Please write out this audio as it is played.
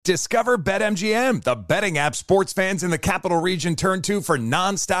Discover BetMGM, the betting app sports fans in the capital region turn to for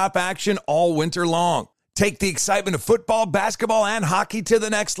nonstop action all winter long. Take the excitement of football, basketball, and hockey to the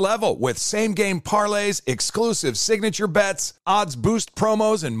next level with same-game parlays, exclusive signature bets, odds boost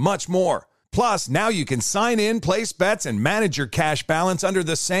promos, and much more. Plus, now you can sign in, place bets, and manage your cash balance under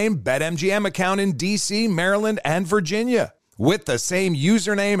the same BetMGM account in D.C., Maryland, and Virginia. With the same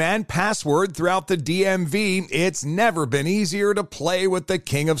username and password throughout the DMV, it's never been easier to play with the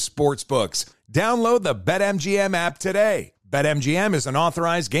king of sportsbooks. Download the BetMGM app today. BetMGM is an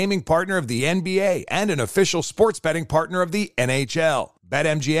authorized gaming partner of the NBA and an official sports betting partner of the NHL.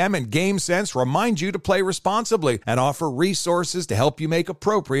 BetMGM and GameSense remind you to play responsibly and offer resources to help you make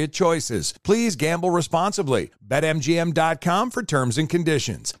appropriate choices. Please gamble responsibly. BetMGM.com for terms and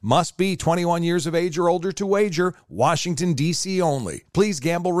conditions. Must be 21 years of age or older to wager. Washington, D.C. only. Please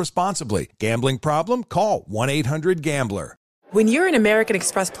gamble responsibly. Gambling problem? Call 1-800-GAMBLER. When you're an American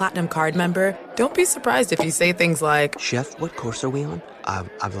Express Platinum card member, don't be surprised if you say things like, "Chef, what course are we on?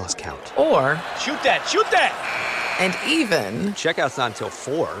 I've lost count." Or, "Shoot that! And even, "Checkout's not until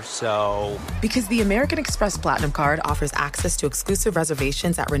 4, so..." Because the American Express Platinum Card offers access to exclusive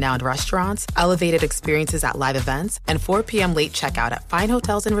reservations at renowned restaurants, elevated experiences at live events, and 4 p.m. late checkout at fine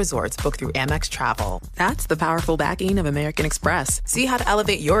hotels and resorts booked through Amex Travel. That's the powerful backing of American Express. See how to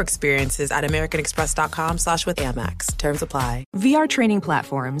elevate your experiences at americanexpress.com/withAmex. Terms apply. VR training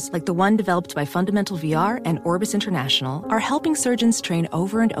platforms, like the one developed by Fundamental VR and Orbis International, are helping surgeons train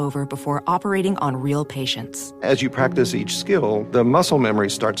over and over before operating on real patients. As you practice each skill, the muscle memory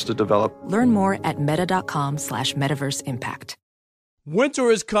starts to develop. Learn more at meta.com/metaverse impact. Winter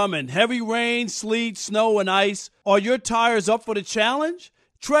is coming. Heavy rain, sleet, snow, and ice. Are your tires up for the challenge?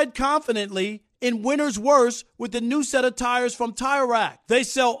 Tread confidently in winter's worst with the new set of tires from Tire Rack. They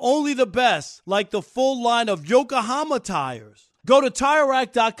sell only the best, like the full line of Yokohama tires. Go to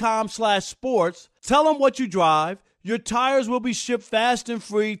TireRack.com/sports. Tell them what you drive. Your tires will be shipped fast and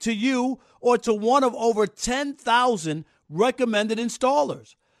free to you or to one of over 10,000 recommended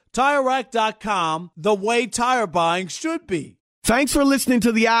installers. TireRack.com, the way tire buying should be. Thanks for listening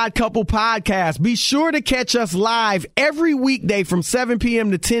to the Odd Couple podcast. Be sure to catch us live every weekday from 7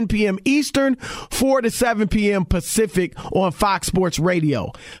 p.m. to 10 p.m. Eastern, 4 to 7 p.m. Pacific on Fox Sports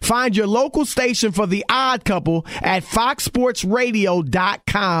Radio. Find your local station for the Odd Couple at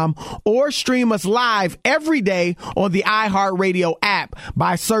foxsportsradio.com or stream us live every day on the iHeartRadio app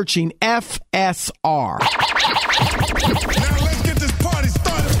by searching FSR. Now let's get this party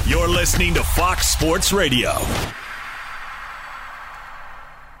started. You're listening to Fox Sports Radio.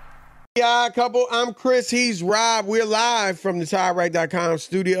 Yeah, couple. I'm Chris. He's Rob. We're live from the TireRack.com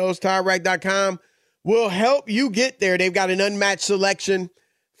studios. TireRack.com will help you get there. They've got an unmatched selection,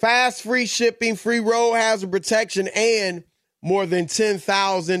 fast, free shipping, free road hazard protection, and more than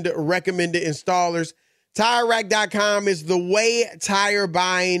 10,000 recommended installers. TireRack.com is the way tire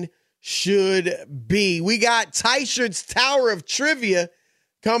buying should be. We got Tyshird's Tower of Trivia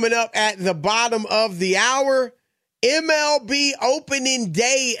coming up at the bottom of the hour. MLB opening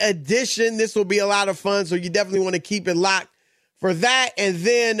day edition. This will be a lot of fun, so you definitely want to keep it locked for that. And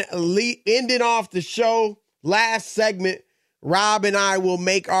then ending off the show, last segment, Rob and I will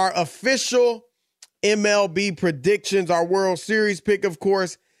make our official MLB predictions, our World Series pick, of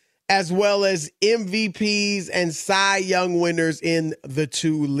course, as well as MVPs and Cy Young winners in the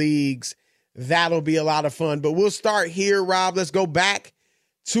two leagues. That'll be a lot of fun. But we'll start here, Rob. Let's go back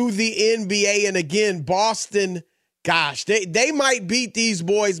to the NBA. And again, Boston, gosh, they might beat these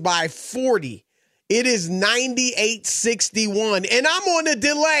boys by 40. It is 98-61, and I'm on a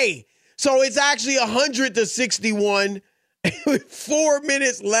delay. So it's actually 100-61 with 4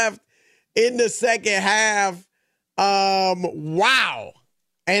 minutes left in the second half. Wow.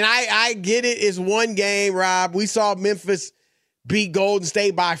 And I get it. It's one game, Rob. We saw Memphis beat Golden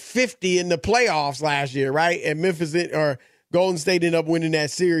State by 50 in the playoffs last year, right? And Golden State ended up winning that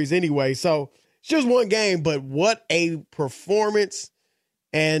series anyway. So it's just one game, but what a performance.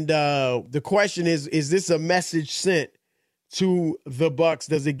 And the question is this a message sent to the Bucks?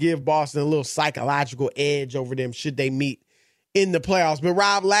 Does it give Boston a little psychological edge over them should they meet in the playoffs? But,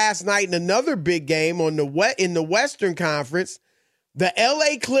 Rob, last night in another big game in the Western Conference, the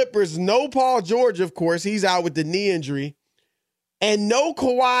L.A. Clippers, no Paul George, of course. He's out with the knee injury. And no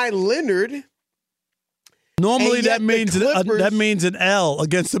Kawhi Leonard. Normally that means an L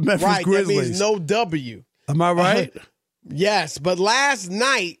against the Memphis Grizzlies. That means no W. Am I right? Yes, but last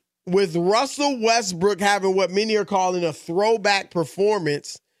night with Russell Westbrook having what many are calling a throwback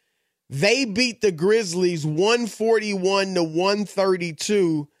performance, they beat the Grizzlies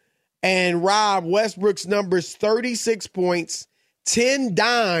 141-132. And Rob, Westbrook's numbers 36 points, 10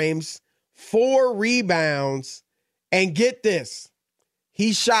 dimes, 4 rebounds, and get this.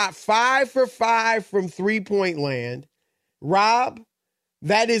 He shot 5 for 5 from three-point land. Rob,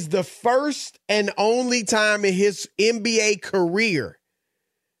 that is the first and only time in his NBA career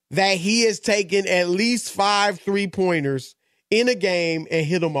that he has taken at least 5 three-pointers in a game and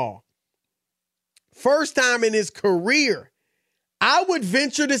hit them all. First time in his career. I would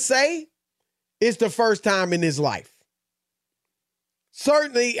venture to say it's the first time in his life.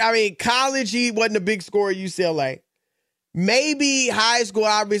 Certainly, I mean, college, he wasn't a big scorer at UCLA. Maybe high school,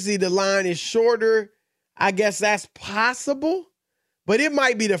 obviously, the line is shorter. I guess that's possible. But it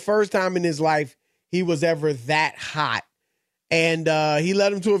might be the first time in his life he was ever that hot. And he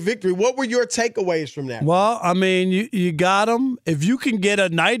led him to a victory. What were your takeaways from that? Well, I mean, you got him. If you can get a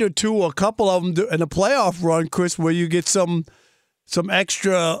night or two, a couple of them in a playoff run, Chris, where you get some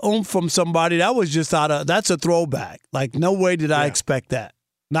extra oomph from somebody, that was just that's a throwback. Like, no way did I expect that.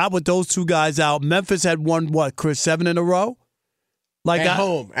 Not with those two guys out. Memphis had won, what, Chris, 7 in a row? Like At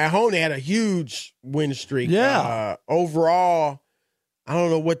home, they had a huge win streak. Yeah. Overall, I don't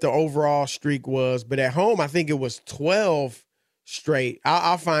know what the overall streak was, but at home, I think it was 12 straight.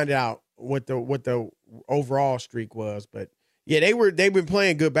 I'll find out what the overall streak was, but yeah, they've been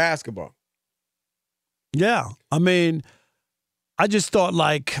playing good basketball. Yeah, I mean, I just thought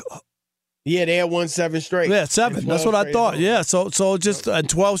yeah, they had won 7 straight. Yeah, 7. That's what I thought. Yeah, so just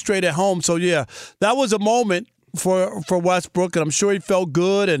 12 straight at home. So yeah, that was a moment for Westbrook, and I'm sure he felt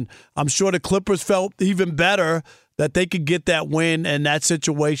good, and I'm sure the Clippers felt even better that they could get that win in that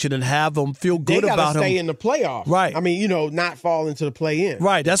situation and have them feel good about him. They got to stay in the playoffs. Right. I mean, not fall into the play-in.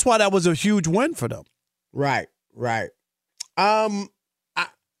 Right. That's why that was a huge win for them. Right. I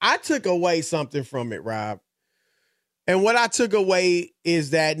took away something from it, Rob. And what I took away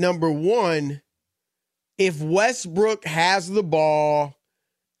is that, number one, if Westbrook has the ball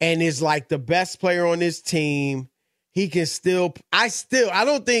and is like the best player on this team, he can still – I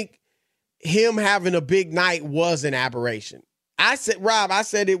don't think him having a big night was an aberration. I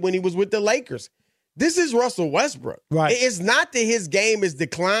said it when he was with the Lakers. This is Russell Westbrook. Right. It's not that his game has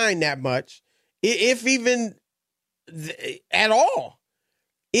declined that much, if even at all.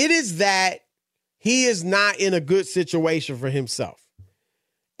 It is that he is not in a good situation for himself.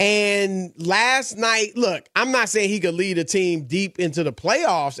 And last night, look, I'm not saying he could lead a team deep into the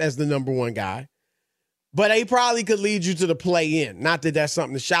playoffs as the number one guy, but he probably could lead you to the play-in. Not that that's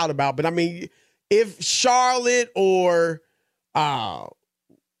something to shout about, but I mean, if Charlotte or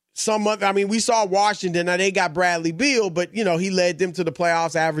some other, I mean, we saw Washington. Now they got Bradley Beal, but he led them to the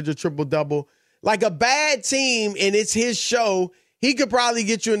playoffs, average a triple-double. Like a bad team, and it's his show, he could probably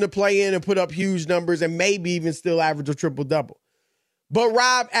get you in the play-in and put up huge numbers and maybe even still average a triple-double. But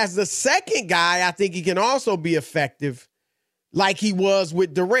Rob, as the second guy, I think he can also be effective like he was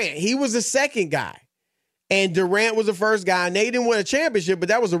with Durant. He was the second guy. And Durant was the first guy. And they didn't win a championship, but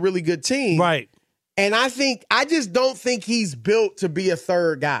that was a really good team. Right. And I just don't think he's built to be a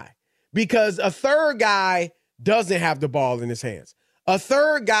third guy, because a third guy doesn't have the ball in his hands. A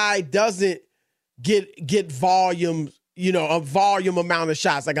third guy doesn't get volume, a volume amount of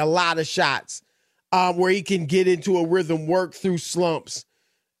shots, like a lot of shots, where he can get into a rhythm, work through slumps.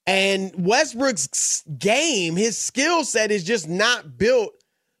 And Westbrook's game, his skill set is just not built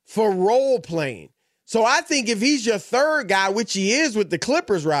for role playing. So I think if he's your third guy, which he is with the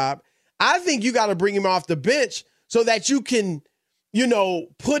Clippers, Rob, I think you got to bring him off the bench so that you can,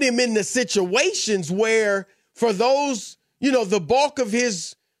 put him in the situations where for those, the bulk of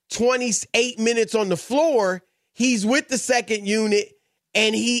his 28 minutes on the floor, he's with the second unit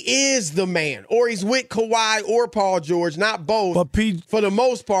and he is the man. Or he's with Kawhi or Paul George, not both, but for the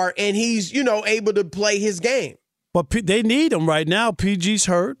most part, and he's, able to play his game. But they need him right now. PG's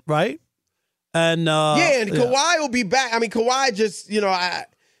hurt, right? And Kawhi will be back. I mean, Kawhi just,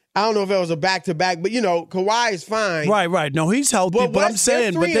 I don't know if it was a back-to-back, but, Kawhi is fine. Right. No, he's healthy, but I'm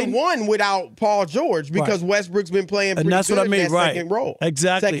saying. They're 3-1 without Paul George because Westbrook's been playing pretty good. And that's what I mean, right. Second role.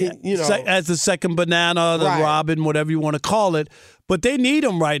 Exactly. As the second banana, the Robin, whatever you want to call it. But they need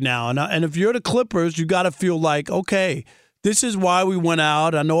him right now. And if you're the Clippers, you got to feel like, okay, this is why we went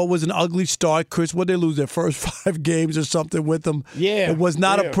out. I know it was an ugly start. Chris, what did they lose their first 5 games or something with them? Yeah. It was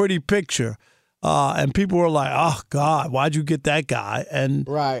not a pretty picture. And people were like, oh, God, why'd you get that guy? And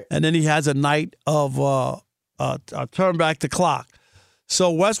then he has a night of turn back the clock.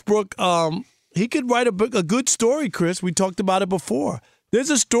 So Westbrook, he could write a good story, Chris. We talked about it before. There's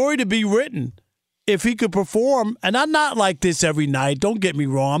a story to be written if he could perform. And I'm not like this every night. Don't get me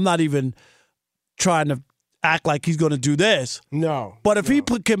wrong. I'm not even trying to act like he's going to do this. No. But if he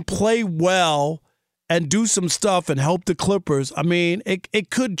can play well and do some stuff and help the Clippers, I mean, it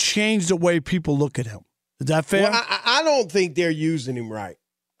could change the way people look at him. Is that fair? Well, I don't think they're using him right.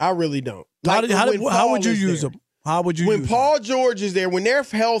 I really don't. How would you use him? How would you use him? When Paul George is there, when they're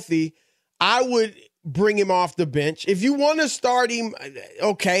healthy, I would bring him off the bench. If you want to start him,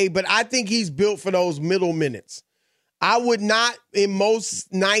 okay, but I think he's built for those middle minutes. I would not, in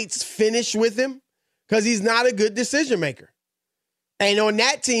most nights, finish with him because he's not a good decision maker. And on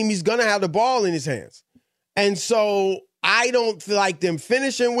that team, he's going to have the ball in his hands. And so I don't like them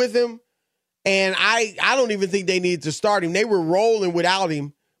finishing with him. And I don't even think they need to start him. They were rolling without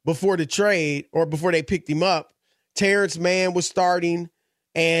him before the trade or before they picked him up. Terrence Mann was starting.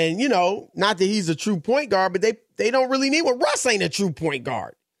 And, you know, not that he's a true point guard, but they don't really need one. Russ ain't a true point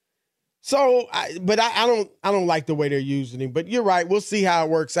guard. So, I don't like the way they're using him. But you're right. We'll see how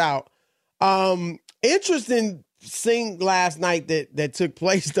it works out. Interesting thing last night that took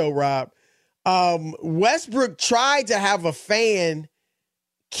place, though, Rob. Westbrook tried to have a fan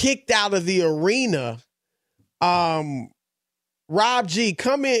kicked out of the arena. Rob G,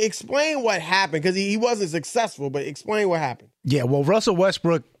 come in, explain what happened, because he wasn't successful, but explain what happened. Yeah, well, Russell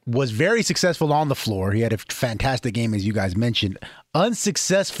Westbrook was very successful on the floor. He had a fantastic game, as you guys mentioned.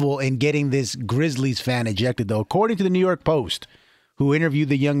 Unsuccessful in getting this Grizzlies fan ejected, though. According to the New York Post, who interviewed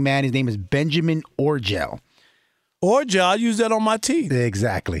the young man, his name is Benjamin Orgel. Orgel, I use that on my teeth.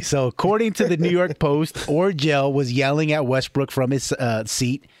 Exactly. So according to the New York Post, Orgel was yelling at Westbrook from his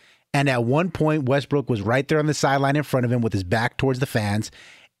seat. And at one point, Westbrook was right there on the sideline in front of him with his back towards the fans.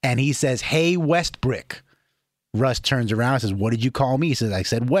 And he says, "Hey, Westbrick." Russ turns around and says, "What did you call me?" He says, "I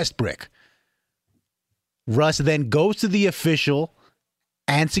said Westbrick." Russ then goes to the official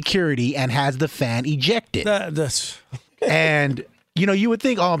and security and has the fan ejected. And, you know, you would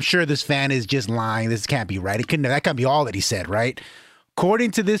think, oh, I'm sure this fan is just lying. This can't be right. That can't be all that he said, right?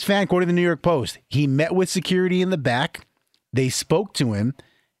 According to this fan, according to the New York Post, he met with security in the back. They spoke to him.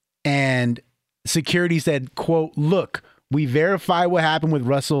 And security said, quote, "Look, we verify what happened with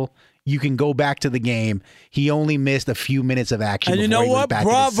Russell. You can go back to the game. He only missed a few minutes of action." And you know what?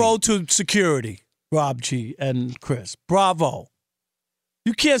 Bravo to security, Rob G and Chris. Bravo.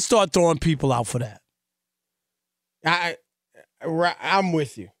 You can't start throwing people out for that. I'm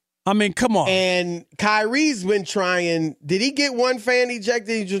with you. I mean, come on. And Kyrie's been trying. Did he get one fan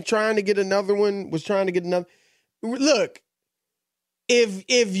ejected? He's just trying to get another one. Was trying to get another. Look.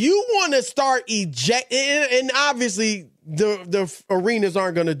 If you want to start ejecting, and obviously the arenas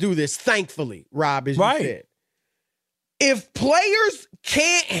aren't going to do this, thankfully, Rob, as you said. If players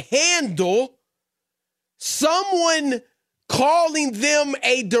can't handle someone calling them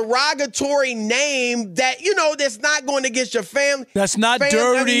a derogatory name that, you know, that's not going against your family. That's not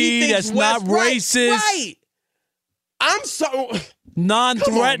dirty. That's not racist. Right. I'm so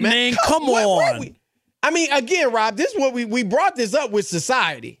non-threatening. Come on. I mean, again, Rob, this is what we brought this up with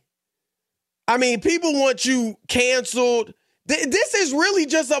society. I mean, people want you canceled. This is really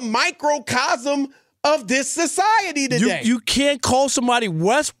just a microcosm of this society today. You can't call somebody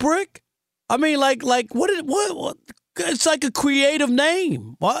Westbrick? I mean, like what? It's like a creative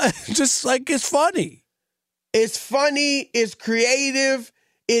name. What? Just like it's funny. It's funny. It's creative.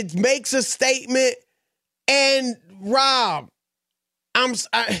 It makes a statement. And Rob,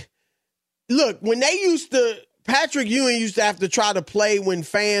 look, when they Patrick Ewing used to have to try to play when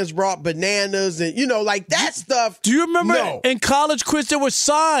fans brought bananas and, you know, like that stuff. Do you remember in college, Chris, there were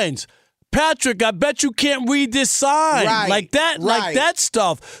signs? Patrick, I bet you can't read this sign. Right, like that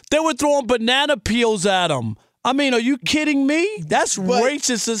stuff. They were throwing banana peels at him. I mean, are you kidding me? That's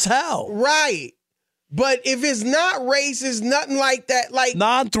racist as hell. Right. But if it's not racist, nothing like that, like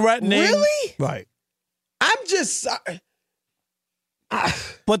non-threatening. Really? Right. I'm just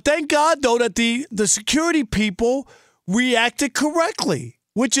But thank God, though, that the security people reacted correctly,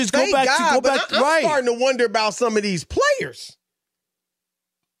 which is I'm right. starting to wonder about some of these players.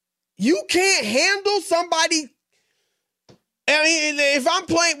 You can't handle somebody. I mean, if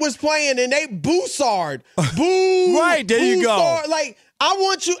was playing and they Boussard, boo, right there you go. Like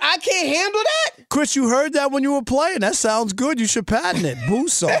I can't handle that. Chris, you heard that when you were playing. That sounds good. You should patent it,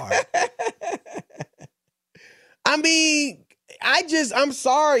 Boussard. I mean. I'm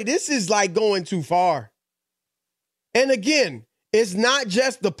sorry. This is like going too far. And again, it's not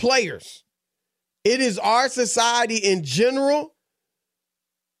just the players. It is our society in general.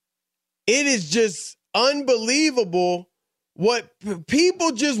 It is just unbelievable what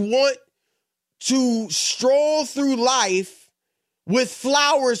people just want to stroll through life with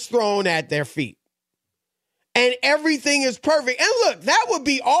flowers thrown at their feet. And everything is perfect. And look, that would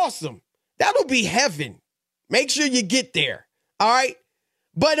be awesome. That would be heaven. Make sure you get there. All right.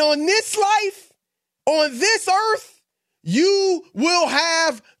 But on this life, on this earth, you will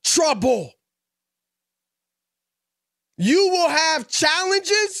have trouble. You will have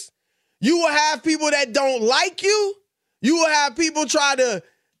challenges. You will have people that don't like you. You will have people try to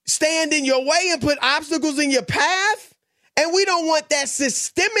stand in your way and put obstacles in your path. And we don't want that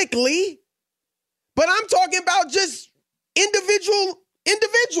systemically. But I'm talking about just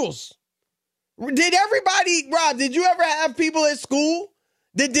individuals. Did everybody, Rob, did you ever have people at school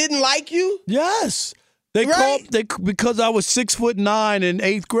that didn't like you? Yes. Because I was 6'9" in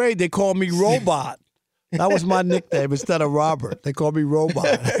 8th grade, they called me Robot. That was my nickname instead of Robert. They called me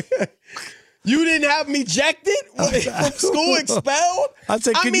Robot. You didn't have me ejected from school, expelled? I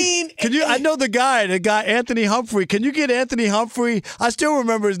said, can you? I know the guy Anthony Humphrey. Can you get Anthony Humphrey? I still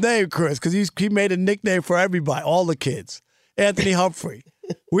remember his name, Chris, because he made a nickname for everybody, all the kids. Anthony Humphrey.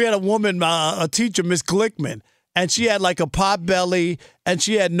 We had a woman, a teacher, Miss Glickman, and she had like a pot belly, and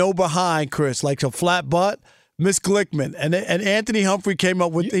she had no behind, Chris, like a flat butt. Miss Glickman. And Anthony Humphrey came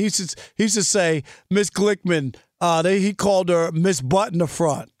up with, he used to say, Miss Glickman, he called her Miss Butt in the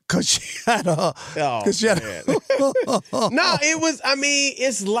front. Because she had a... No, it was,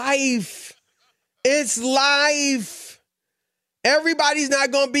 it's life. It's life. Everybody's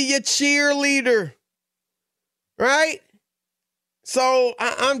not going to be your cheerleader. Right? So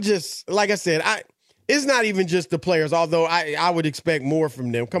I'm just, like I said, it's not even just the players, although I would expect more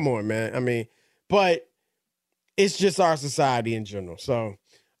from them. Come on, man. But it's just our society in general. So,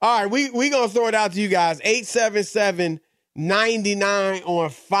 all right, we going to throw it out to you guys. 877-99 on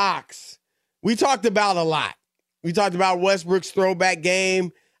Fox. We talked about a lot. We talked about Westbrick's throwback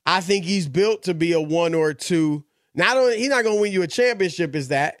game. I think he's built to be a 1 or 2. He's not going to win you a championship as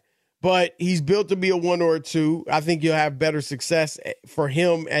that, but he's built to be a 1 or 2. I think you'll have better success for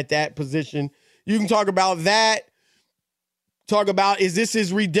him at that position. You can talk about that. Talk about, is this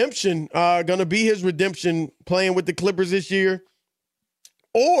his redemption, going to be his redemption playing with the Clippers this year?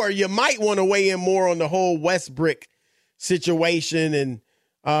 Or you might want to weigh in more on the whole Westbrick situation and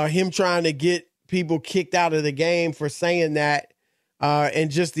him trying to get people kicked out of the game for saying that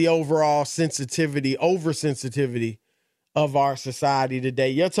and just the overall oversensitivity of our society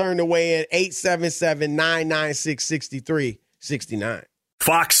today. Your turn to weigh in, 877-996-6369.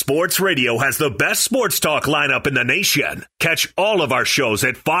 Fox Sports Radio has the best sports talk lineup in the nation. Catch all of our shows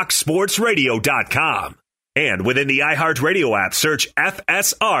at foxsportsradio.com. And within the iHeartRadio app, search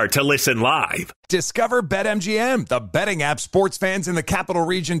FSR to listen live. Discover BetMGM, the betting app sports fans in the capital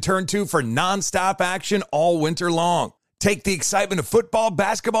region turn to for nonstop action all winter long. Take the excitement of football,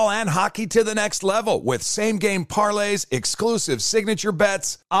 basketball, and hockey to the next level with same-game parlays, exclusive signature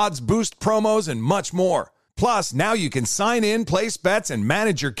bets, odds boost promos, and much more. Plus, now you can sign in, place bets, and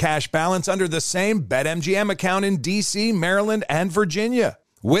manage your cash balance under the same BetMGM account in D.C., Maryland, and Virginia.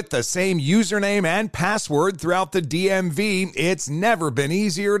 With the same username and password throughout the DMV, it's never been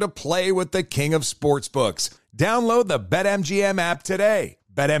easier to play with the king of sportsbooks. Download the BetMGM app today.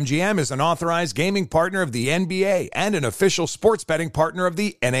 BetMGM is an authorized gaming partner of the NBA and an official sports betting partner of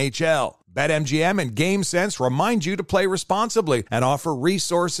the NHL. BetMGM and GameSense remind you to play responsibly and offer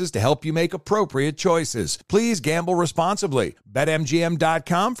resources to help you make appropriate choices. Please gamble responsibly.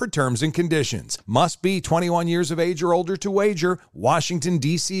 BetMGM.com for terms and conditions. Must be 21 years of age or older to wager. Washington,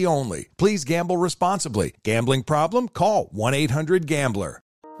 D.C. only. Please gamble responsibly. Gambling problem? Call 1-800-GAMBLER.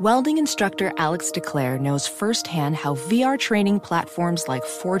 Welding instructor Alex DeClaire knows firsthand how VR training platforms like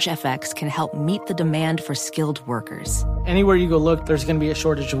ForgeFX can help meet the demand for skilled workers. Anywhere you go look, there's going to be a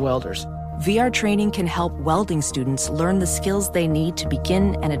shortage of welders. VR training can help welding students learn the skills they need to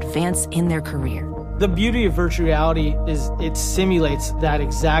begin and advance in their career. The beauty of virtual reality is it simulates that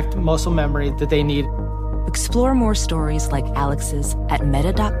exact muscle memory that they need. Explore more stories like Alex's at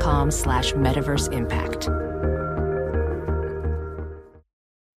meta.com/metaverseimpact.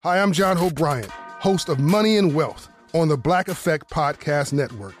 Hi, I'm John Hope Bryant, host of Money and Wealth on the Black Effect Podcast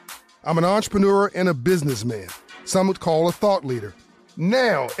Network. I'm an entrepreneur and a businessman. Some would call a thought leader.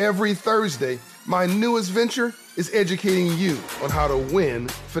 Now, every Thursday, my newest venture is educating you on how to win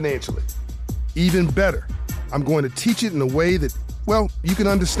financially. Even better, I'm going to teach it in a way that, well, you can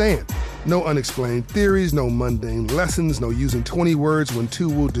understand. No unexplained theories, no mundane lessons, no using 20 words when 2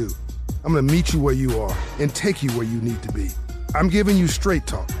 will do. I'm going to meet you where you are and take you where you need to be. I'm giving you straight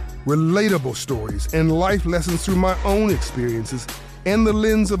talk, relatable stories, and life lessons through my own experiences and the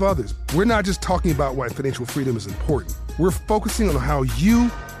lens of others. We're not just talking about why financial freedom is important. We're focusing on how you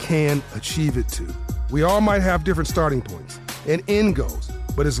can achieve it too. We all might have different starting points and end goals,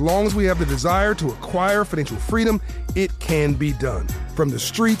 but as long as we have the desire to acquire financial freedom, it can be done. From the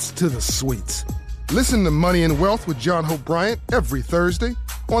streets to the suites. Listen to Money and Wealth with John Hope Bryant every Thursday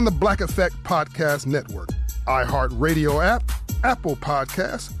on the Black Effect Podcast Network, iHeartRadio app, Apple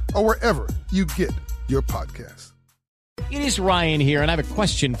Podcasts, or wherever you get your podcasts. It is Ryan here, and I have a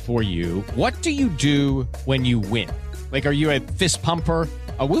question for you. What do you do when you win? Like, are you a fist pumper,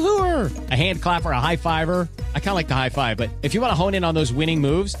 a woo-hooer, a hand clapper, a high-fiver? I kind of like the high-five, but if you want to hone in on those winning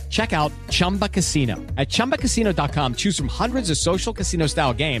moves, check out Chumba Casino. At ChumbaCasino.com, choose from hundreds of social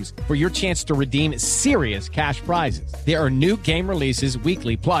casino-style games for your chance to redeem serious cash prizes. There are new game releases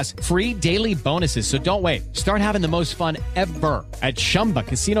weekly, plus free daily bonuses, so don't wait. Start having the most fun ever at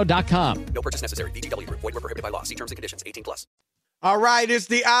ChumbaCasino.com. No purchase necessary. VGW. Void where prohibited by law. See terms and conditions. 18+. All right, it's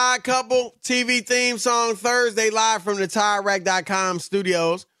the Odd Couple TV theme song Thursday, live from the TireRack.com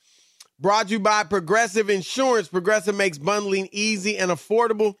studios. Brought to you by Progressive Insurance. Progressive makes bundling easy and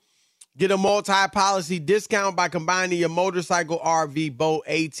affordable. Get a multi-policy discount by combining your motorcycle, RV, boat,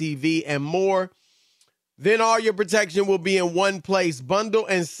 ATV, and more. Then all your protection will be in one place. Bundle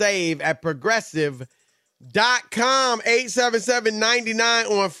and save at Progressive.com. 877-99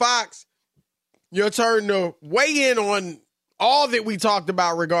 on Fox. Your turn to weigh in on all that we talked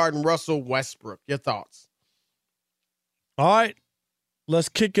about regarding Russell Westbrook. Your thoughts? All right. Let's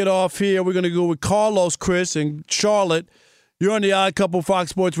kick it off here. We're going to go with Carlos, Chris, and Charlotte. You're on the Odd Couple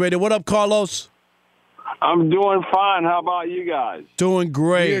Fox Sports Radio. What up, Carlos? I'm doing fine. How about you guys? Doing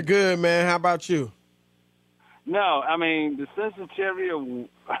great. You're good, man. How about you? No, I mean, the sensitivity of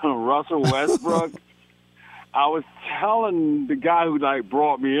Russell Westbrook, I was telling the guy who,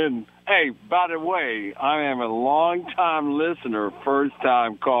 brought me in, hey, by the way, I am a long-time listener,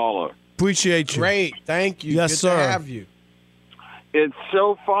 first-time caller. Appreciate you. Great. Thank you. Yes, good sir. to have you. It's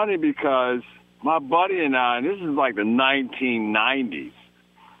so funny because my buddy and I, and this is like the 1990s,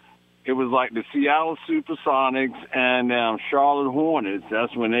 it was like the Seattle Supersonics and Charlotte Hornets.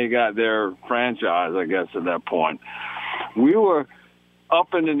 That's when they got their franchise, I guess, at that point. We were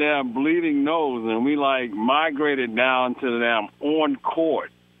up in the damn Bleeding Nose, and we, migrated down to the damn on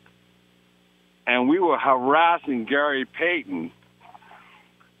court. And we were harassing Gary Payton.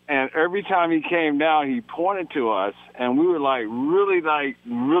 And every time he came down, he pointed to us, and we were,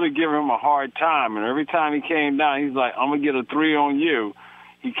 really giving him a hard time. And every time he came down, he's like, I'm going to get a three on you.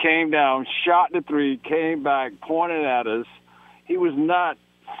 He came down, shot the three, came back, pointed at us. He was not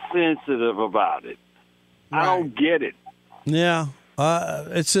sensitive about it. Right. I don't get it. Yeah.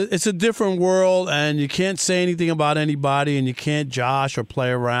 It's a different world, and you can't say anything about anybody, and you can't josh or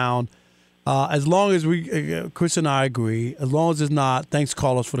play around. As long as Chris and I agree, as long as it's not, thanks,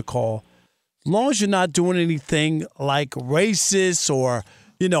 Carlos, for the call, as long as you're not doing anything like racist or,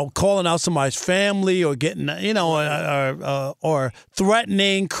 calling out somebody's family or getting, or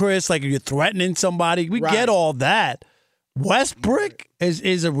threatening, Chris, like if you're threatening somebody, we get all that. Westbrick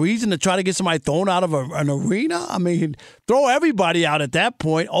is a reason to try to get somebody thrown out of an arena? I mean, throw everybody out at that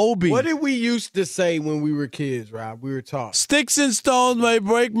point. Obi. What did we used to say when we were kids, Rob? We were taught. Sticks and stones may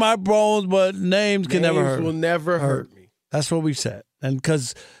break my bones, but names can never hurt. Will never hurt me. That's what we said. And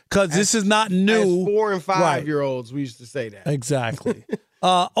because this is not new. As 4 and 5-year-olds, we used to say that. Exactly.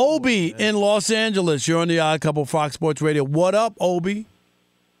 Obi in Los Angeles. You're on the Odd Couple Fox Sports Radio. What up, Obi?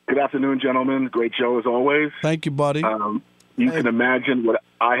 Good afternoon, gentlemen. Great show as always. Thank you, buddy. You can imagine what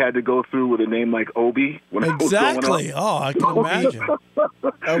I had to go through with a name like Obi. When exactly. I can imagine.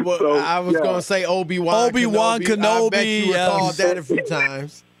 I was going to say Obi-Wan. Obi-Wan Kenobi. I bet you were called that a few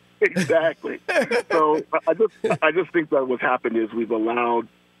times. Exactly. So I just think that what's happened is we've allowed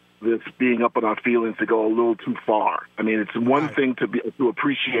this being up on our feelings to go a little too far. I mean, it's one thing to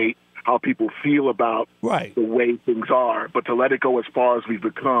appreciate how people feel about the way things are, but to let it go as far as we've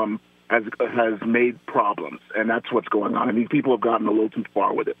become has made problems, and that's what's going on. I mean, people have gotten a little too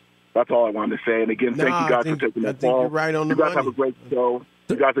far with it. That's all I wanted to say. And again, thank you guys for taking that call. You're right on you the guys money. have a great show.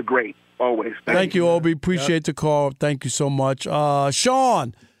 You guys are great, always. Thank you, Obi. Appreciate the call. Thank you so much.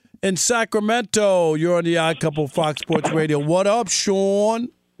 Sean in Sacramento, you're on the Odd Couple Fox Sports Radio. What up, Sean?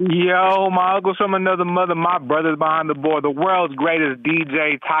 Yo, my uncle's from another mother. My brother's behind the board. The world's greatest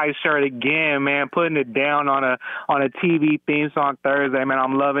DJ, Ty Shirt again, man. Putting it down on a TV theme song Thursday, man.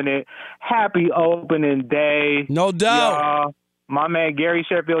 I'm loving it. Happy opening day. No doubt. Y'all. My man Gary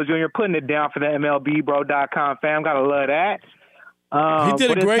Sheffield Jr. putting it down for the MLBBro.com fam. Gotta love that. He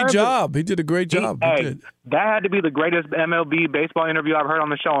did a great job. He did a great job. That had to be the greatest MLB baseball interview I've heard on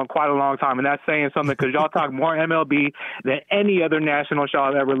the show in quite a long time, and that's saying something because y'all talk more MLB than any other national show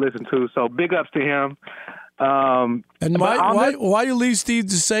I've ever listened to. So big ups to him. And why you leave Steve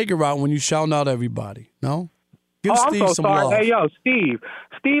DeSager out when you shout out everybody? No? Give Steve I'm so some sorry. love. Hey, yo, Steve.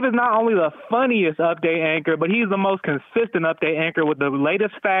 Steve is not only the funniest update anchor, but he's the most consistent update anchor with the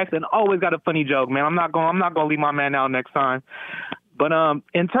latest facts and always got a funny joke, man. I'm not going to leave my man out next time. But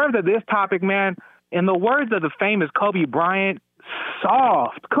in terms of this topic, man, in the words of the famous Kobe Bryant,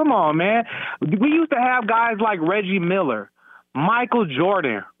 soft. Come on, man. We used to have guys like Reggie Miller, Michael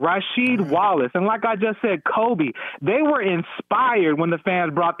Jordan, Rasheed Wallace, and like I just said, Kobe. They were inspired when the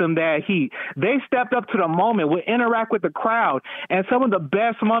fans brought them that heat. They stepped up to the moment, would interact with the crowd, and some of the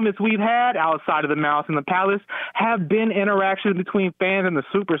best moments we've had outside of the Mouse and the Palace have been interactions between fans and the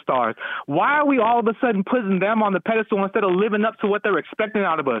superstars. Why are we all of a sudden putting them on the pedestal instead of living up to what they're expecting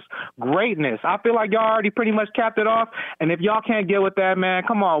out of us? Greatness. I feel like y'all already pretty much capped it off, and if y'all can't get with that, man,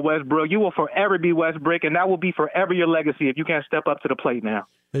 come on, Westbrook. You will forever be Westbrick, and that will be forever your legacy if you can't step up to the plate now.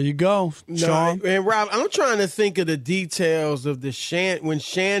 There you go, Sean. No, and Rob, I'm trying to think of the details of the when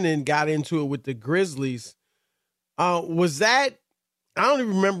Shannon got into it with the Grizzlies. Was that? I don't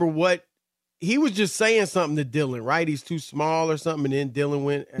even remember what he was just saying something to Dylan, right? He's too small or something, and then Dylan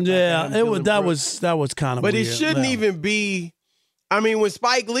went. Yeah, that was kind of. But weird. It shouldn't even be. I mean, when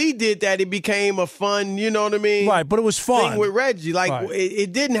Spike Lee did that, it became a fun. You know what I mean? Right, but it was fun thing with Reggie. Like right.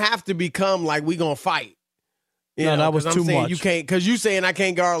 it didn't have to become like we gonna fight. No, that was too much. You can't, because you saying I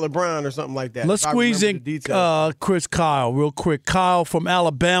can't guard LeBron or something like that. Let's squeeze in Chris Kyle real quick. Kyle from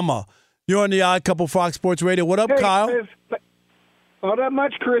Alabama. You're on the Odd Couple Fox Sports Radio. What up, Kyle? Chris, not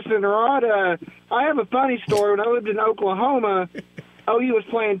much, Chris and Rod. I have a funny story. When I lived in Oklahoma, OU was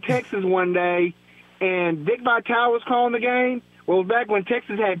playing Texas one day, and Dick Vitale was calling the game. Well, back when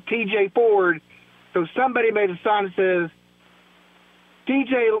Texas had T.J. Ford, so somebody made a sign that says, Dick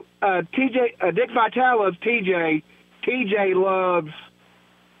Vitale loves TJ. TJ loves.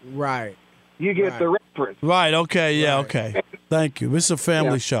 Right. You get the reference. Right. Okay. Yeah. Right. Okay. Thank you. This is a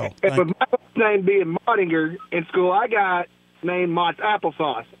family show. And with my name being Mottinger in school, I got named Mott's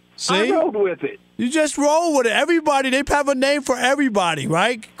Applesauce. See? I rolled with it. You just roll with it. Everybody, they have a name for everybody,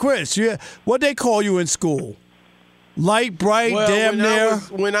 right? Chris, what they call you in school? Light, bright, damn near.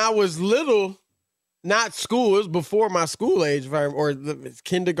 When I was little. Not school. It was before my school age, or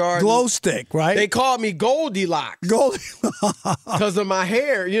kindergarten. Glow stick, right? They called me Goldilocks. Because of my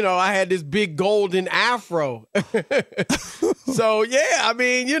hair. You know, I had this big golden afro. So, yeah, I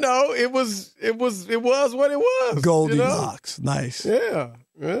mean, you know, it was what it was. Goldilocks. You know? Nice. Yeah.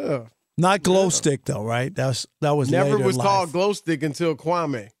 Not glow stick, though, right? That was never later was in life. called glow stick until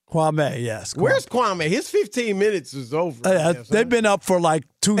Kwame. Kwame, yes. Where's Kwame? His 15 minutes is over. They've been up for like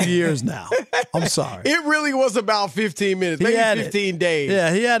 2 years now. I'm sorry. It really was about 15 minutes, maybe 15 days.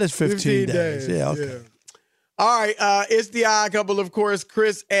 Yeah, he had his 15 days. Yeah, okay. Yeah. All right, it's the Odd Couple, of course.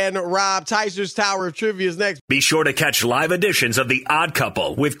 Chris and Rob. Teicher's Tower of Trivia is next. Be sure to catch live editions of The Odd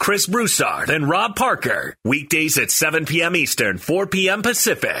Couple with Chris Broussard and Rob Parker. Weekdays at 7 p.m. Eastern, 4 p.m.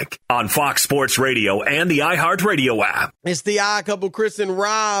 Pacific on Fox Sports Radio and the iHeartRadio app. It's the Odd Couple, Chris and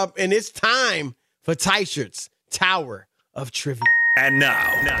Rob, and it's time for Teicher's Tower of Trivia. And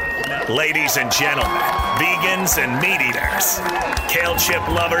now, ladies and gentlemen, vegans and meat eaters, kale chip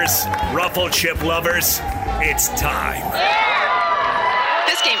lovers, ruffle chip lovers, it's time.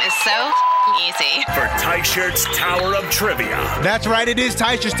 This game is so easy. For Teicher's Tower of Trivia. That's right, it is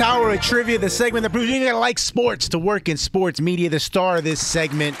Teicher's Tower of Trivia, the segment that proves you gotta like sports to work in sports media. The star of this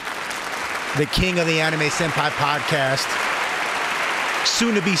segment, the king of the Anime Senpai podcast,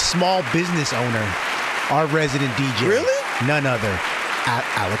 soon to be small business owner, our resident DJ. Really? None other.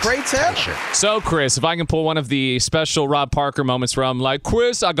 Alex Great tell. So, Chris, if I can pull one of the special Rob Parker moments where I'm like,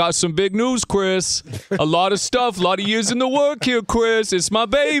 Chris, I got some big news, Chris. A lot of stuff, a lot of years in the work here, Chris. It's my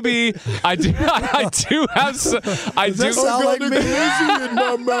baby. I do have some. I do sound like me in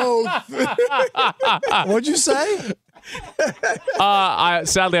my mouth. What'd you say?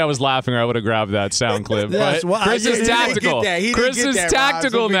 Sadly, I was laughing, or I would have grabbed that sound clip. Yes, but well, Chris is tactical. Chris is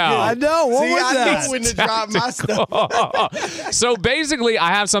tactical now. I know. What was that? I knew when to drop my stuff. So basically, I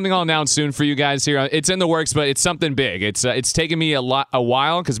have something I'll announce soon for you guys here. It's in the works, but it's something big. It's taken me a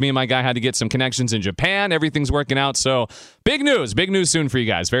while because me and my guy had to get some connections in Japan. Everything's working out. So big news soon for you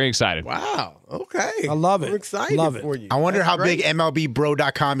guys. Very excited. Wow. Okay. I love it. I'm excited for you. I wonder how big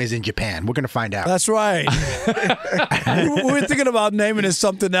MLBBro.com is in Japan. We're going to find out. That's right. We're thinking about naming it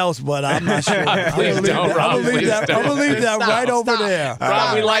something else, but I'm not sure. Please don't, Rob. I'm going to leave that right over there.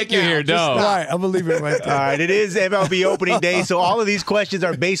 Rob, we like you here. No. Right. I'm going to leave it right there. All right. It is MLB opening day, so all of these questions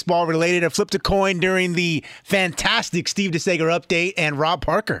are baseball related. I flipped a coin during the fantastic Steve DeSager update, and Rob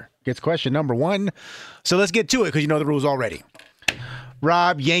Parker gets question number 1. So let's get to it because you know the rules already.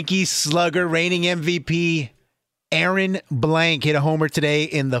 Rob, Yankees slugger, reigning MVP, Aaron Blank hit a homer today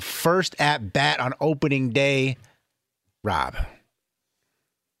in the first at-bat on opening day. Rob.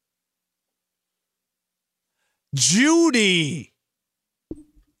 Judy.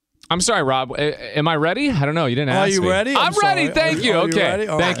 I'm sorry, Rob. Am I ready? I don't know. You didn't ask me. Are you ready? I'm ready. sorry. Thank you. Are Okay. ready?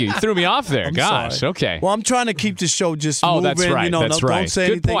 All Thank right. you. You threw me off there. I'm Gosh. sorry. Okay. Well, I'm trying to keep the show just Oh, moving. that's right. Don't say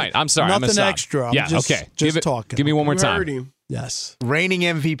Good anything. point. I'm sorry. Nothing I'm a snob. extra. I'm Yeah. just, okay. Just talking. Give me one more You time. heard him. Yes. Reigning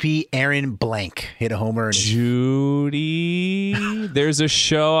MVP Aaron Blank hit a homer. In Judy. There's a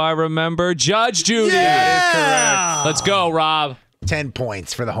show I remember. Judge Judy. Yeah! That is correct. Let's go, Rob. 10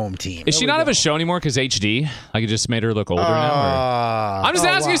 points for the home team. Is she not have a show anymore because HD? Like it just made her look older now? Or? I'm just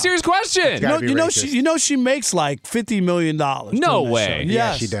asking a serious question. You know she makes like $50 million. No way.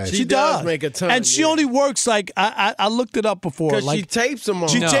 Yes, she does. She does make a ton. And she only works like I looked it up before. Because Like she tapes them all.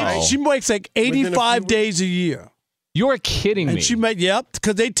 she makes like 85 days a year. You're kidding me. And she made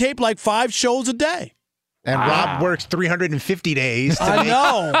because they tape like 5 shows a day. And Rob works 350 days to I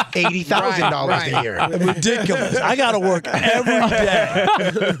know. make $80,000 a year. Ridiculous. I got to work every day.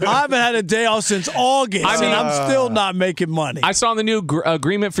 I haven't had a day off since August, and I'm still not making money. I saw in the new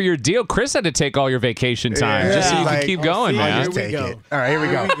agreement for your deal, Chris had to take all your vacation time just so you could keep going, man. Just take it. All right, here we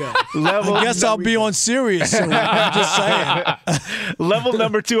go. I guess I'll be on Sirius soon. I'm just saying. Level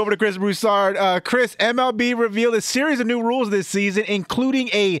number 2 over to Chris Broussard. Chris, MLB revealed a series of new rules this season, including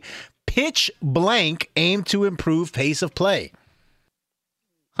a pitch blank aimed to improve pace of play.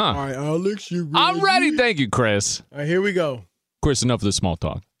 Huh. All right, Alex, you ready? I'm ready. Thank you, Chris. All right, here we go. Chris, enough of the small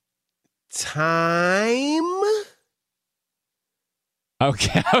talk. Time.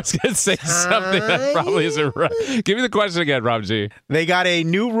 Okay, I was going to say something that probably isn't right. Give me the question again, Rob G. They got a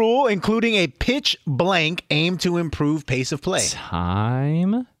new rule, including a pitch blank aimed to improve pace of play.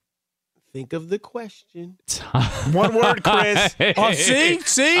 Time. Think of the question. One word, Chris. Oh, see?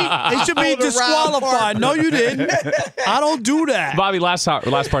 It should be disqualified. No, you didn't. I don't do that. Bobby, last part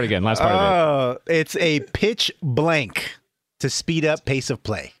again. Last part of it. It's a pitch blank to speed up pace of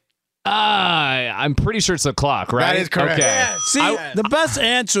play. I'm pretty sure it's the clock, right? That is correct. Okay. Yeah. See, the best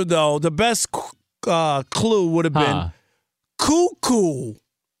answer, though, the best clue would have been cuckoo.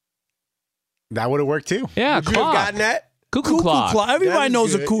 That would have worked, too. Yeah, Would you have gotten that? Cuckoo clock. Everybody That knows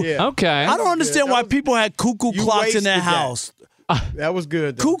is a cuckoo. good, yeah. Okay. I don't understand why people had cuckoo You clocks in their wasted that. house. That was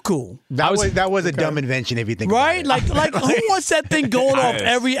good. Though. Cuckoo. That was a dumb invention if you think Right? about it. Like who wants that thing going off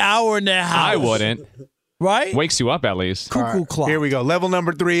every hour in their house? I wouldn't. Right? Wakes you up at least. Cuckoo clock. Here we go. Level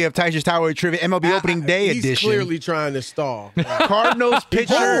number 3 of Tyson's Tower Trivia, MLB Opening Day He's edition. clearly trying to stall. Cardinals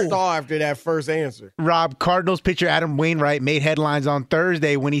pitcher Stall after that first answer. Rob, Cardinals pitcher Adam Wainwright made headlines on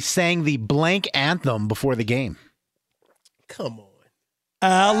Thursday when he sang the blank anthem before the game. Come on.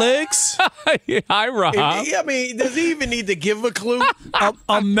 Alex? Hi, Rob. I mean, does he even need to give a clue?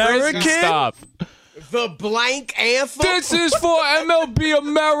 American? Stop. The blank anthem? This is for MLB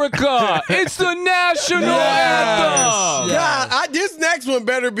America. It's the national anthem. God, this next one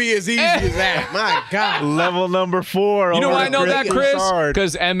better be as easy as that. My God. Level number 4. You know over why I to know that, Chris? Broussard.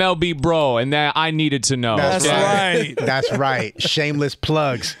 Because MLB bro, and that I needed to know. That's okay? right. That's right. Shameless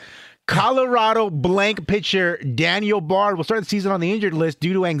plugs. Colorado blank pitcher Daniel Bard will start the season on the injured list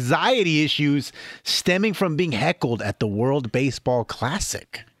due to anxiety issues stemming from being heckled at the World Baseball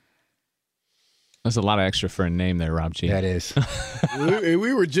Classic. That's a lot of extra for a name there, Rob G. That is.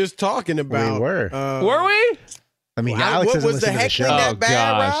 we were just talking about. We were. Were we? I mean, Well, Alex what doesn't was the listen to the show. heckling that Oh, bad,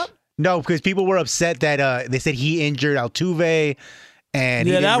 gosh. Rob? No, because people were upset that they said he injured Altuve. And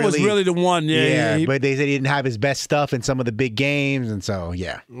he Yeah, didn't that was really the one. Yeah, but they said he didn't have his best stuff in some of the big games. And so,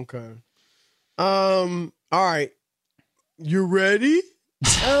 yeah. Okay. All right. You ready,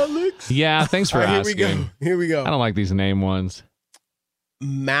 Alex? Yeah, thanks for All right, asking. Here we go. I don't like these name ones.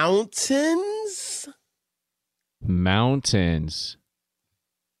 Mountains. Mountains.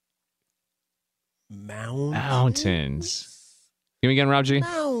 Mountains. Give me again, Rob G.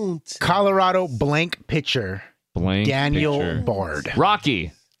 Mountains. Colorado blank pitcher Blank Daniel picture. Bard.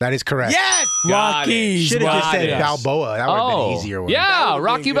 Rocky. That is correct. Yes. Got it. Rockies. Should have just said Yes. Balboa. That would have been an easier one. Yeah, That would've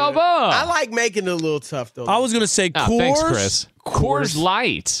Rocky been good. Balboa. I like making it a little tough though. I was going to say Coors. Thanks, Chris. Coors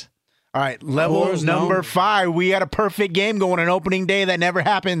Light. All right, level Coors, number 5. We had a perfect game going on opening day. That never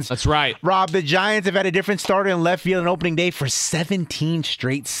happens. That's right. Rob, the Giants have had a different starter in left field on opening day for 17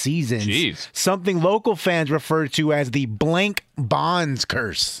 straight seasons. Jeez. Something local fans refer to as the blank Bonds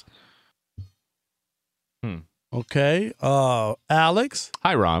curse. Okay. Alex?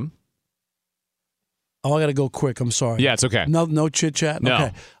 Hi, Rom. Oh, I got to go quick. I'm sorry. Yeah, it's okay. No chit chat? No.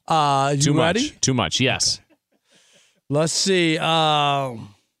 Okay. You Too ready? much. Too much, yes. Let's see.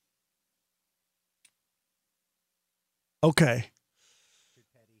 Okay.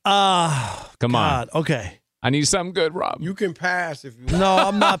 Come God. on. Okay. I need something good, Rob. You can pass if you want. No,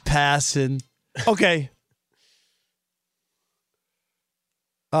 I'm not passing. Okay.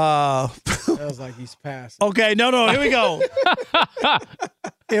 Sounds like he's passing. Okay, no, here we go.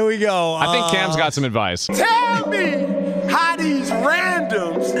 Here we go. I think Cam's got some advice. Tell me how these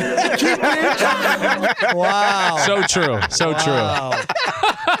randoms keep me calm. Wow. So true. So Wow. true.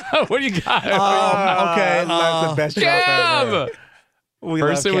 What do you got? Okay, that's the best joke Cam! We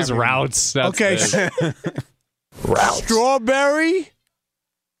First love it was Cam. routes. That's Okay. good. Strawberry?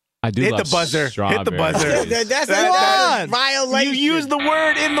 I do Hit love the buzzer. Hit the strawberries. buzzer. That's What? a violation. You use the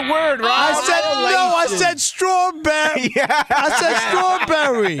word in the word, right? I said strawberry. Yeah. I said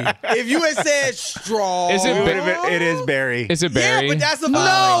strawberry. If you had said straw, Is it It is Barry. Is it Barry? Yeah, but that's a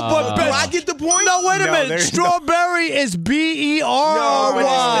No, but do I get the point? No, wait a No, minute. there's Strawberry is BERRY. No, but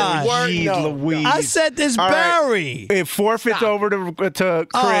it's the word. Jeez No. Louise. I said this All right. Barry. It forfeits over to Chris. Oh,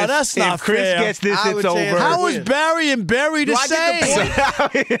 that's not if Chris fair. gets this, I it's would say over. How is Barry and Barry the Do I get same?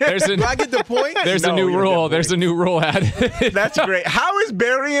 the There's Do I get the point? There's No, a new you don't rule. get There's a new rule added. That's great. How is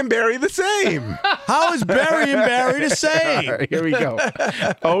Barry and Barry the same? How is Barry and Barry the All same? right, here we go.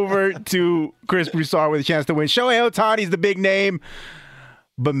 Over to Chris Broussard with a chance to win. Shohei Ohtani's the big name,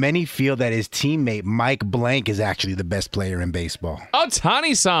 but many feel that his teammate Mike Blank is actually the best player in baseball.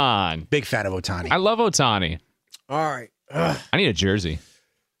 Ohtani-san. Big fan of Ohtani. I love Ohtani. All right. I need a jersey.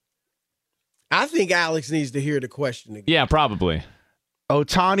 I think Alex needs to hear the question again. Yeah, probably.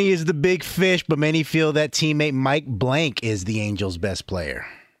 Ohtani is the big fish, but many feel that teammate Mike Blank is the Angels' best player.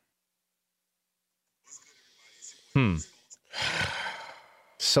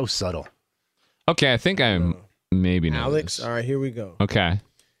 So subtle. Okay, I think I'm maybe know Alex, this. all right, here we go. Okay.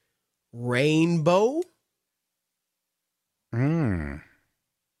 Rainbow?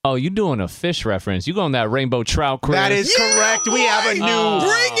 Oh, you doing a fish reference. You going that rainbow trout, Chris. That is correct. We have a new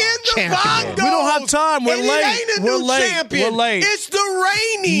Bring in the champion. bongos. We don't have time. We're And late. It ain't a We're new late. champion. We're late. It's the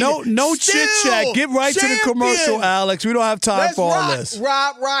reigning. No chit chat. still Get right to the champion. commercial, Alex. We don't have time Let's for all rock, this.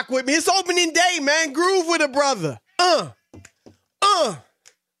 rock with me. It's opening day, man. Groove with a brother.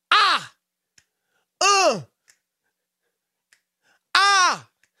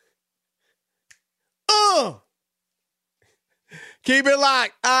 Keep it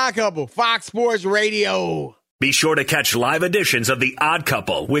locked. Odd Couple, Fox Sports Radio. Be sure to catch live editions of The Odd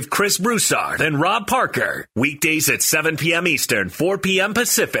Couple with Chris Broussard and Rob Parker. Weekdays at 7 p.m. Eastern, 4 p.m.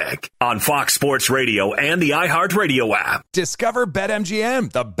 Pacific on Fox Sports Radio and the iHeartRadio app. Discover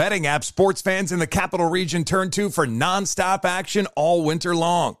BetMGM, the betting app sports fans in the capital region turn to for nonstop action all winter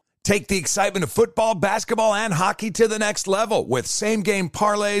long. Take the excitement of football, basketball, and hockey to the next level with same-game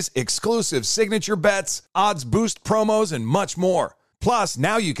parlays, exclusive signature bets, odds boost promos, and much more. Plus,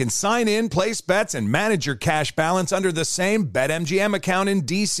 now you can sign in, place bets, and manage your cash balance under the same BetMGM account in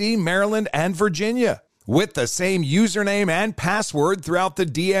D.C., Maryland, and Virginia. With the same username and password throughout the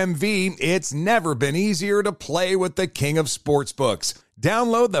DMV, it's never been easier to play with the king of sportsbooks.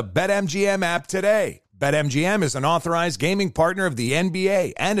 Download the BetMGM app today. BetMGM is an authorized gaming partner of the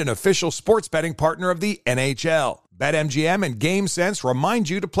NBA and an official sports betting partner of the NHL. BetMGM and GameSense remind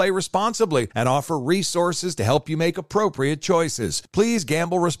you to play responsibly and offer resources to help you make appropriate choices. Please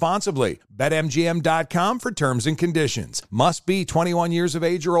gamble responsibly. BetMGM.com for terms and conditions. Must be 21 years of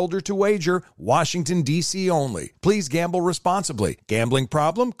age or older to wager. Washington, D.C. only. Please gamble responsibly. Gambling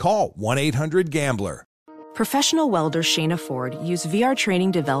problem? Call 1-800-GAMBLER. Professional welder Shayna Ford used VR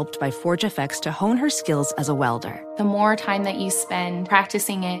training developed by ForgeFX to hone her skills as a welder. The more time that you spend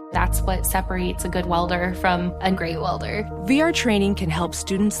practicing it, that's what separates a good welder from a great welder. VR training can help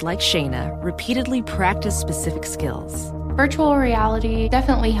students like Shayna repeatedly practice specific skills. Virtual reality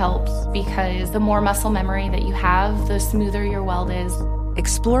definitely helps because the more muscle memory that you have, the smoother your weld is.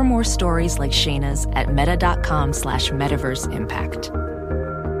 Explore more stories like Shayna's at meta.com/metaverseimpact.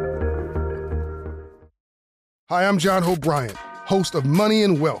 Hi, I'm John Hope Bryant, host of Money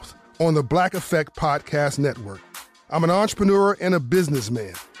and Wealth on the Black Effect Podcast Network. I'm an entrepreneur and a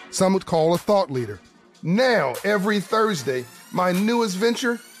businessman. Some would call a thought leader. Now, every Thursday, my newest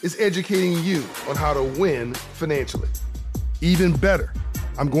venture is educating you on how to win financially. Even better,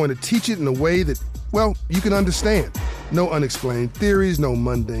 I'm going to teach it in a way that, well, you can understand. No unexplained theories, no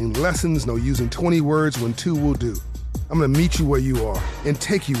mundane lessons, no using 20 words when 2 will do. I'm going to meet you where you are and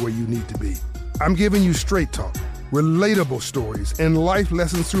take you where you need to be. I'm giving you straight talk, relatable stories, and life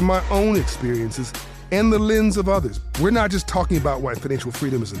lessons through my own experiences and the lens of others. We're not just talking about why financial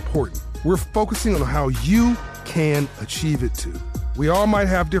freedom is important. We're focusing on how you can achieve it too. We all might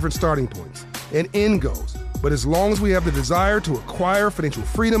have different starting points and end goals, but as long as we have the desire to acquire financial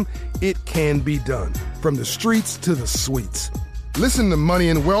freedom, it can be done. From the streets to the suites. Listen to Money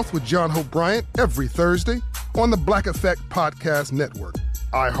and Wealth with John Hope Bryant every Thursday on the Black Effect Podcast Network,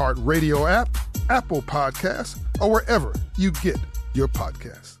 iHeartRadio app, Apple Podcasts, or wherever you get your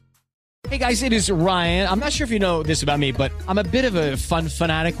podcasts. Hey, guys, it is Ryan. I'm not sure if you know this about me, but I'm a bit of a fun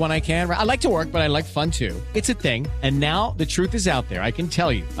fanatic when I can. I like to work, but I like fun, too. It's a thing. And now the truth is out there. I can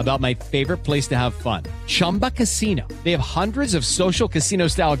tell you about my favorite place to have fun. Chumba Casino. They have hundreds of social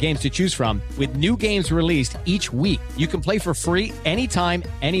casino-style games to choose from with new games released each week. You can play for free anytime,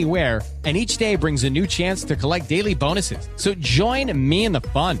 anywhere, and each day brings a new chance to collect daily bonuses. So join me in the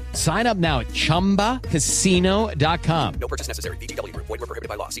fun. Sign up now at ChumbaCasino.com. No purchase necessary. VGW Group. Void where prohibited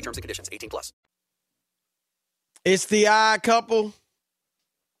by law. See terms and conditions. 18+. It's the Odd Couple.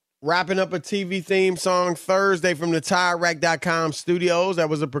 Wrapping up a TV theme song Thursday from the TireRack.com studios. That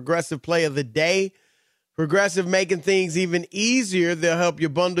was a Progressive play of the day. Progressive making things even easier. They'll help you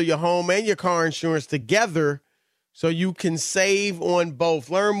bundle your home and your car insurance together so you can save on both.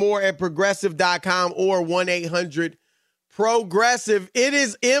 Learn more at Progressive.com or 1-800-PROGRESSIVE. It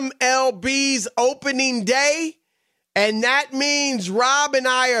is MLB's opening day, and that means Rob and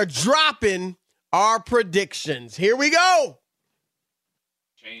I are dropping our predictions. Here we go.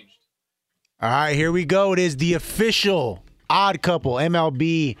 Changed. All right, here we go. It is the official Odd Couple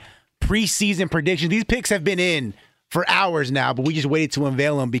MLB preseason predictions. These picks have been in for hours now, but we just waited to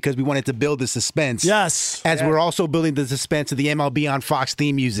unveil them because we wanted to build the suspense. Yes. As we're also building the suspense of the MLB on Fox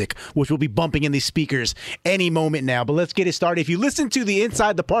theme music, which will be bumping in these speakers any moment now. But let's get it started. If you listen to the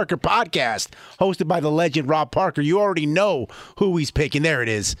Inside the Parker podcast, hosted by the legend Rob Parker, you already know who he's picking. There it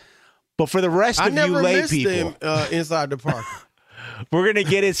is. But for the rest of you lay people, Inside the Park, we're going to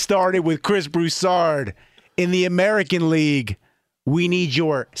get it started with Chris Broussard. In the American League, we need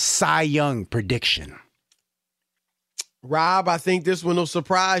your Cy Young prediction. Rob, I think this one will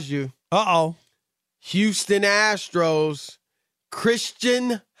surprise you. Uh-oh. Houston Astros,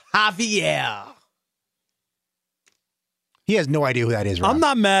 Christian Javier. He has no idea who that is, Rob. I'm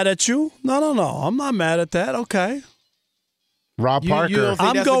not mad at you. No. I'm not mad at that. Okay. Rob Parker. You don't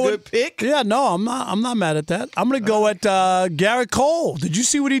think that's a good pick? Yeah, no, I'm not mad at that. I'm going to go at Garrett Cole. Did you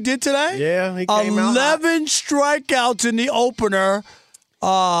see what he did today? Yeah, he came out 11 strikeouts in the opener.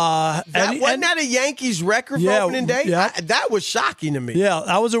 Wasn't that a Yankees record for opening day? Yeah. That was shocking to me. Yeah,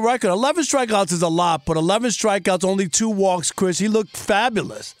 that was a record. 11 strikeouts is a lot, but 11 strikeouts, only 2 walks, Chris. He looked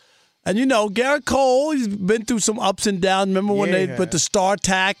fabulous. And, Garrett Cole, he's been through some ups and downs. Remember when they put the Star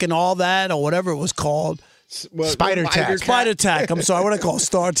Tack and all that, or whatever it was called? Spider Tack. Spider Tack. I'm sorry. What I call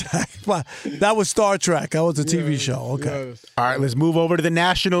Star Tack. That was Star Trek. That was a TV show. Okay. Yes. All right, let's move over to the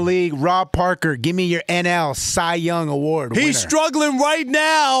National League. Rob Parker, give me your NL Cy Young Award winner. He's struggling right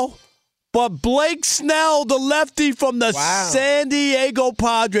now, but Blake Snell, the lefty from the San Diego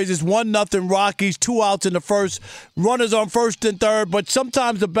Padres, is 1-0 Rockies, 2 outs in the first, runners on first and third. But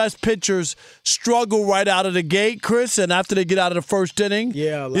sometimes the best pitchers struggle right out of the gate, Chris, and after they get out of the first inning,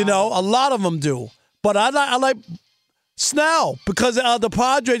 a lot of them do. But I like Snell because the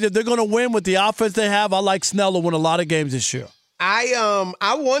Padres, if they're going to win with the offense they have, I like Snell to win a lot of games this year.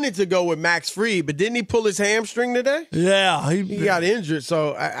 I wanted to go with Max Fried, but didn't he pull his hamstring today? Yeah. He got injured,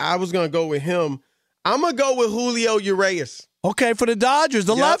 so I was going to go with him. I'm going to go with Julio Urias. Okay, for the Dodgers,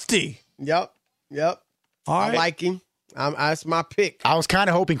 the lefty. Yep. All right. I like him. That's my pick. I was kind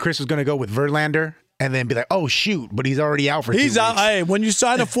of hoping Chris was going to go with Verlander and then be like, oh, shoot, but he's already out for 2 weeks. He's out. Hey, when you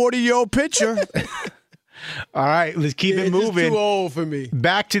sign a 40-year-old pitcher. All right, let's keep it moving. It's too old for me.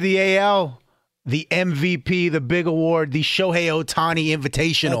 Back to the AL, the MVP, the big award, the Shohei Ohtani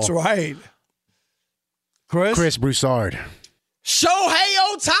Invitational. That's right. Chris Broussard. Shohei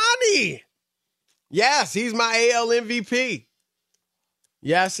Ohtani. Yes, he's my AL MVP.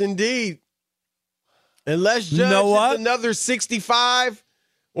 Yes, indeed. Unless Judge hits another 65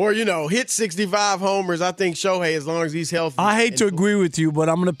 or, hit 65 homers, I think Shohei, as long as he's healthy. I hate to agree with you, but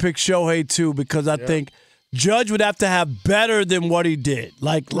I'm going to pick Shohei too because I think Judge would have to have better than what he did.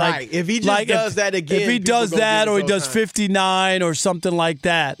 Right. If he just does that again. If he does that or he does 59 or something like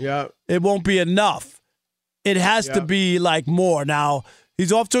that, it won't be enough. It has to be more. Now,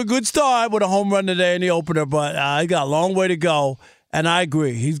 he's off to a good start with a home run today in the opener, but he got a long way to go. And I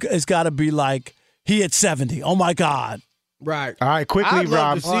agree. It's got to be he hit 70. Oh, my God. Right. All right, quickly, I'd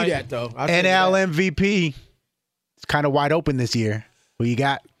love Rob. to see that, though. NL MVP. It's kind of wide open this year. Who you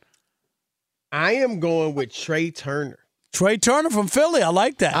got? I am going with Trey Turner. Trey Turner from Philly. I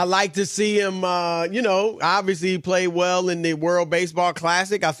like that. I like to see him, obviously he played well in the World Baseball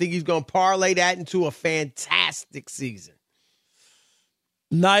Classic. I think he's going to parlay that into a fantastic season.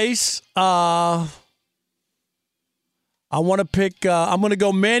 Nice. I want to pick, I'm going to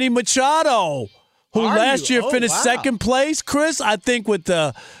go Manny Machado, who last year finished second place, Chris. I think with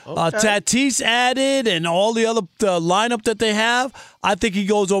the Tatis added and all the other lineup that they have, I think he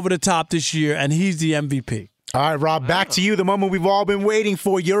goes over the top this year, and he's the MVP. All right, Rob, back to you. The moment we've all been waiting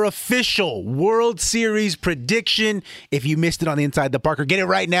for, your official World Series prediction. If you missed it on the Inside the Parker, get it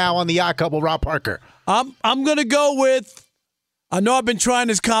right now on the Odd Couple, Rob Parker. I'm going to go with, I know I've been trying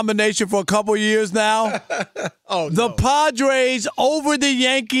this combination for a couple years now. The Padres over the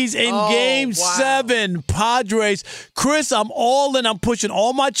Yankees in Game 7. Padres. Chris, I'm all in. I'm pushing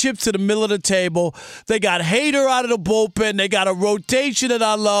all my chips to the middle of the table. They got Hader out of the bullpen. They got a rotation that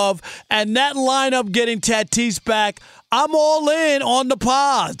I love. And that lineup getting Tatis back, I'm all in on the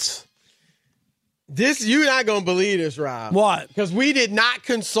Pods. You're not going to believe this, Rob. What? Because we did not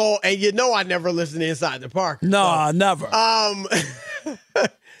consult, and you know I never listen to Inside the Park. No, never.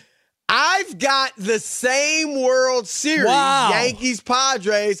 I've got the same World Series,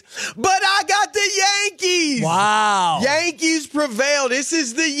 Yankees-Padres, but I got the Yankees. Wow. Yankees prevail. This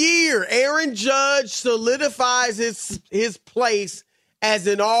is the year. Aaron Judge solidifies his place as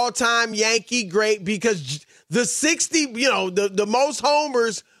an all-time Yankee great because the 60, the most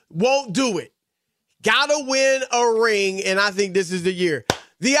homers won't do it. Gotta win a ring, and I think this is the year.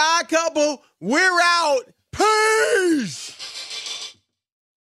 The Odd Couple, we're out. Peace!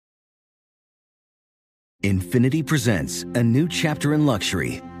 Infiniti presents a new chapter in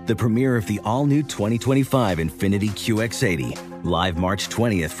luxury, the premiere of the all-new 2025 Infiniti QX80, live March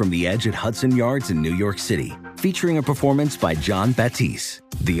 20th from the Edge at Hudson Yards in New York City, featuring a performance by John Batiste.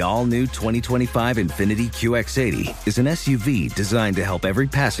 The all-new 2025 Infiniti QX80 is an SUV designed to help every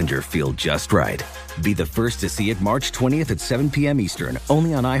passenger feel just right. Be the first to see it March 20th at 7 p.m. Eastern,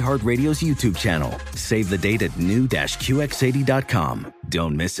 only on iHeartRadio's YouTube channel. Save the date at new-QX80.com.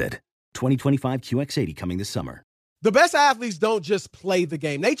 Don't miss it. 2025 QX80 coming this summer. The best athletes don't just play the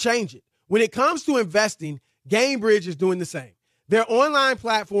game. They change it. When it comes to investing, GameBridge is doing the same. Their online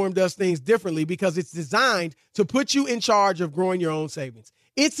platform does things differently because it's designed to put you in charge of growing your own savings.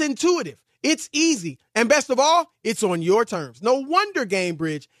 It's intuitive. It's easy. And best of all, it's on your terms. No wonder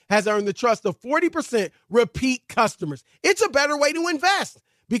GameBridge has earned the trust of 40% repeat customers. It's a better way to invest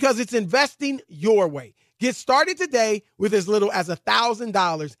because it's investing your way. Get started today with as little as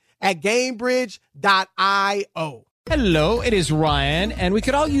 $1,000 at GameBridge.io. Hello, it is Ryan, and we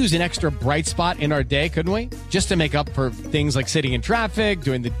could all use an extra bright spot in our day, couldn't we? Just to make up for things like sitting in traffic,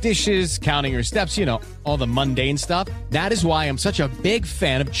 doing the dishes, counting your steps, all the mundane stuff. That is why I'm such a big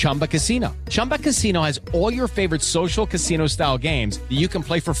fan of Chumba Casino. Chumba Casino has all your favorite social casino-style games that you can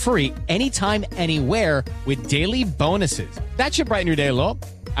play for free anytime, anywhere with daily bonuses. That should brighten your day a little.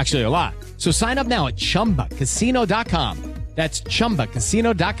 Actually, a lot. So sign up now at ChumbaCasino.com. That's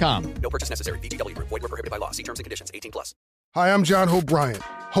ChumbaCasino.com. No purchase necessary. VGW Group. Void where prohibited by law. See terms and conditions. 18+. Hi, I'm John Hope Bryant,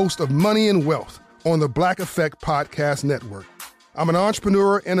 host of Money and Wealth on the Black Effect Podcast Network. I'm an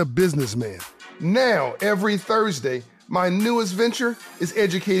entrepreneur and a businessman. Now, every Thursday, my newest venture is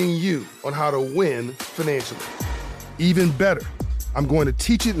educating you on how to win financially. Even better, I'm going to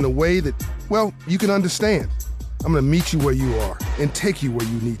teach it in a way that, you can understand. I'm going to meet you where you are and take you where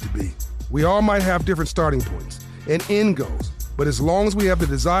you need to be. We all might have different starting points and end goals, but as long as we have the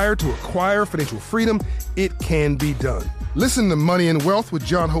desire to acquire financial freedom, it can be done. Listen to Money and Wealth with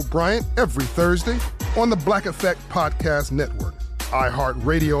John Hope Bryant every Thursday on the Black Effect Podcast Network,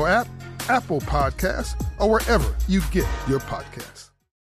 iHeartRadio app, Apple Podcasts, or wherever you get your podcasts.